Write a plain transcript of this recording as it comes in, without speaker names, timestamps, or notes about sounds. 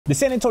The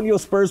San Antonio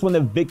Spurs won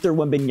the Victor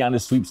Wembanyama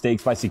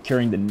sweepstakes by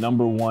securing the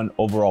 #1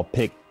 overall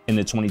pick in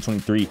the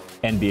 2023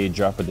 NBA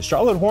draft. But the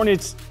Charlotte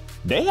Hornets,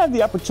 they have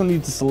the opportunity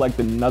to select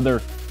another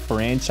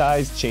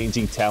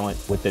franchise-changing talent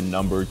with the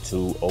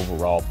 #2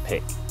 overall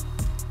pick.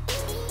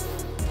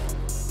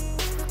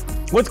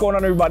 What's going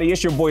on, everybody?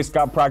 It's your boy,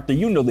 Scott Procter.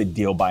 You know the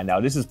deal by now.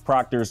 This is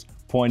Procter's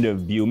Point of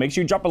View. Make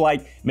sure you drop a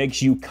like, make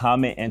sure you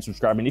comment and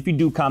subscribe. And if you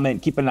do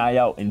comment, keep an eye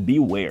out and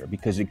beware,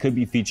 because it could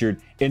be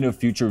featured in a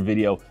future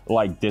video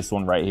like this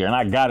one right here. And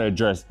I gotta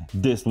address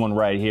this one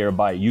right here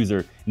by a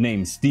user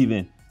named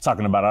Steven,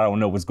 talking about, I don't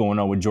know what's going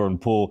on with Jordan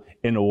Poole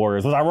in the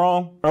Warriors. Was I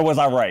wrong or was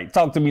I right?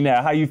 Talk to me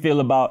now. How you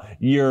feel about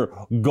your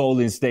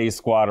Golden State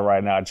squad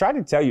right now? I tried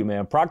to tell you,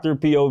 man, Procter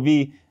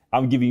POV,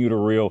 I'm giving you the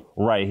real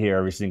right here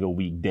every single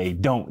weekday.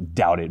 Don't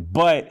doubt it.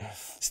 But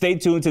stay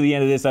tuned to the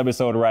end of this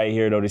episode right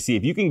here, though, to see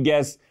if you can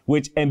guess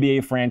which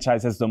NBA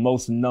franchise has the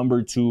most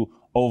 #2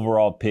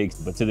 overall picks.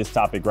 But to this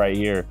topic right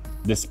here,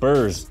 the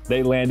Spurs,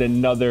 they land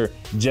another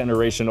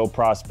generational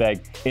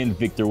prospect in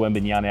Victor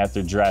Wembanyama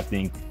after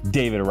drafting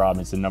David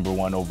Robinson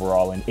 #1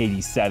 overall in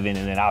 '87,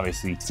 and then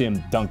obviously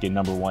Tim Duncan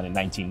 #1 in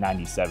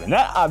 1997.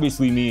 That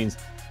obviously means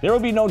there will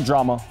be no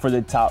drama for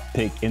the top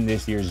pick in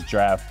this year's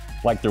draft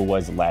like there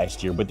was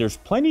last year, but there's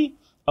plenty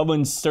of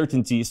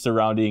uncertainty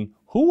surrounding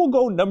who will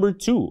go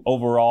 #2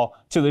 overall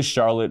to the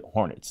Charlotte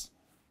Hornets.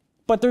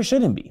 But there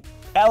shouldn't be.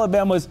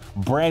 Alabama's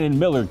Brandon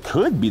Miller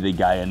could be the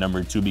guy at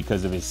 #2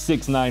 because of his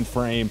 6'9"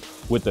 frame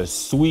with a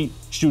sweet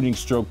shooting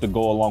stroke to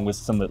go along with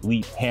some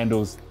elite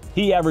handles.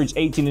 He averaged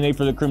 18 and 8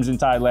 for the Crimson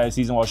Tide last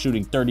season while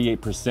shooting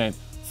 38%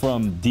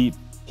 from deep.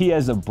 He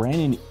has a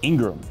Brandon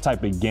Ingram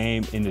type of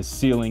game in the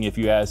ceiling, if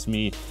you ask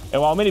me.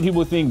 And while many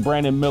people think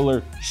Brandon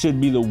Miller should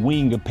be the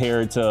wing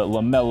compared to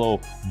LaMelo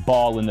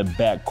Ball in the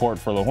backcourt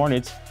for the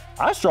Hornets,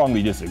 I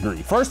strongly disagree.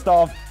 First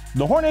off,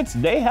 the Hornets,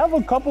 they have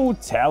a couple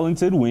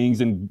talented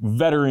wings, and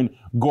veteran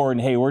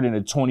Gordon Hayward and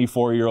a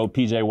 24-year-old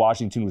PJ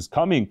Washington who's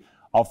coming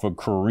off a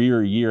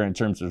career year in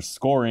terms of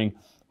scoring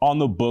on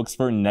the books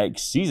for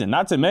next season.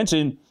 Not to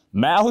mention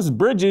Miles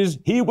Bridges,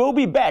 he will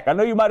be back. I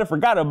know you might have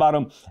forgot about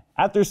him.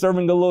 After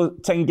serving a little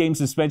 10-game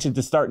suspension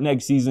to start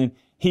next season,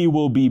 he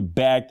will be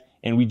back.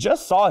 And we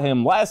just saw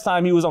him last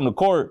time he was on the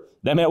court.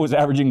 That man was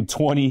averaging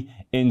 20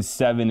 and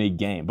 7 a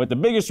game. But the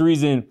biggest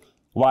reason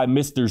why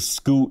Mr.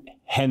 Scoot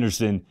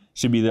Henderson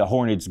should be the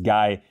Hornets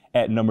guy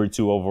at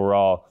 #2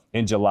 overall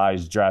in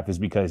July's draft is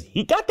because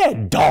he got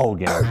that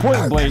dog in him,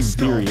 point blank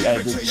period,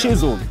 as a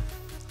chiseled,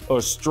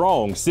 a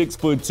strong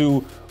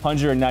 6'2",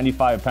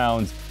 195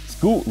 pounds.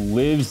 Scoot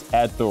lives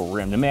at the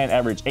rim. The man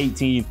averaged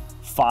 18,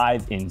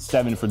 5, and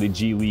 7 for the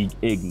G League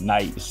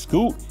Ignite.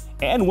 Scoot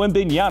and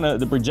Wembanyama,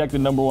 the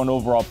projected #1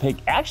 overall pick,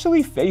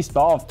 actually faced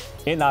off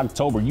in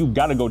October. You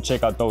got to go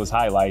check out those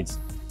highlights.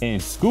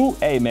 And Scoot,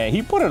 hey, man,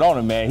 he put it on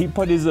him, man. He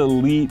put his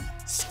elite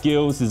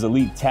skills, his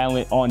elite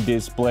talent on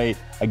display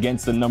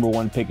against the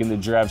 #1 pick in the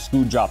draft.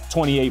 Scoot dropped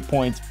 28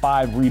 points,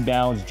 5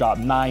 rebounds,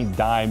 dropped 9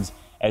 dimes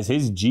as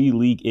his G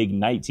League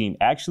Ignite team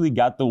actually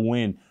got the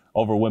win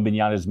over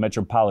Wembanyama's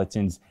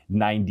Metropolitans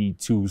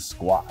 92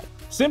 squad.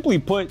 Simply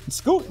put,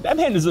 Scoot, that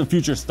man is a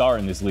future star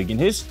in this league, and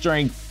his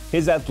strength,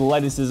 his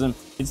athleticism,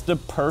 it's the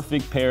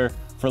perfect pair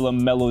for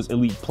LaMelo's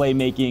elite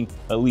playmaking,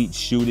 elite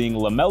shooting.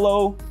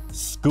 LaMelo,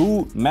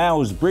 Scoot,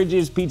 Miles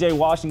Bridges, PJ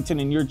Washington,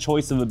 and your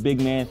choice of a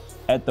big man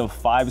at the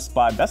 5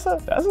 spot. That's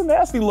a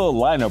nasty little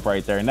lineup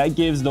right there, and that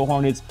gives the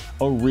Hornets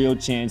a real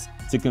chance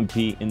to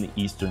compete in the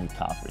Eastern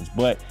Conference.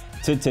 But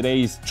to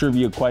today's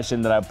trivia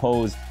question that I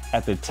posed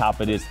at the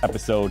top of this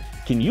episode,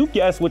 can you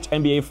guess which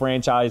NBA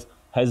franchise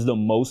has the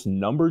most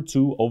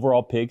 #2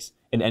 overall picks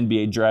in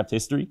NBA draft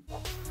history?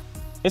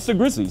 It's the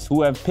Grizzlies,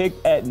 who have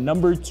picked at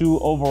 #2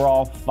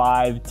 overall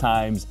 5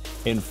 times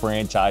in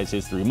franchise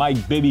history.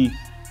 Mike Bibby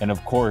and,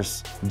 of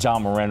course, Ja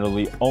Morant are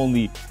the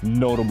only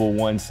notable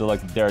ones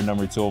selected there at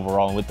 #2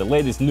 overall. And with the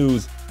latest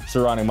news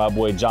surrounding my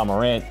boy Ja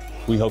Morant,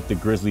 we hope the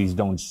Grizzlies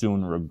don't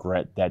soon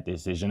regret that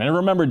decision. And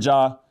remember,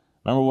 Ja,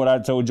 remember what I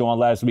told you on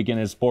Last Weekend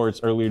in Sports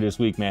earlier this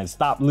week, man.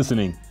 Stop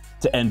listening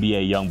to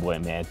NBA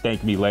Youngboy, man.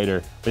 Thank me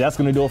later. But that's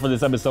going to do it for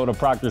this episode of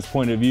Procter's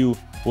Point of View.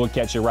 We'll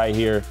catch you right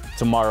here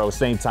tomorrow,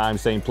 same time,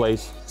 same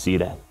place. See you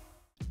then.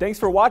 Thanks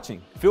for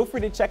watching. Feel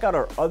free to check out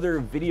our other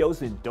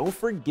videos, and don't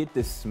forget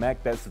to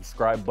smack that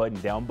subscribe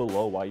button down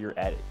below while you're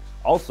at it.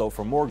 Also,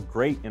 for more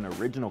great and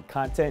original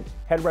content,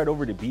 head right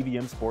over to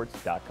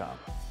bbmsports.com.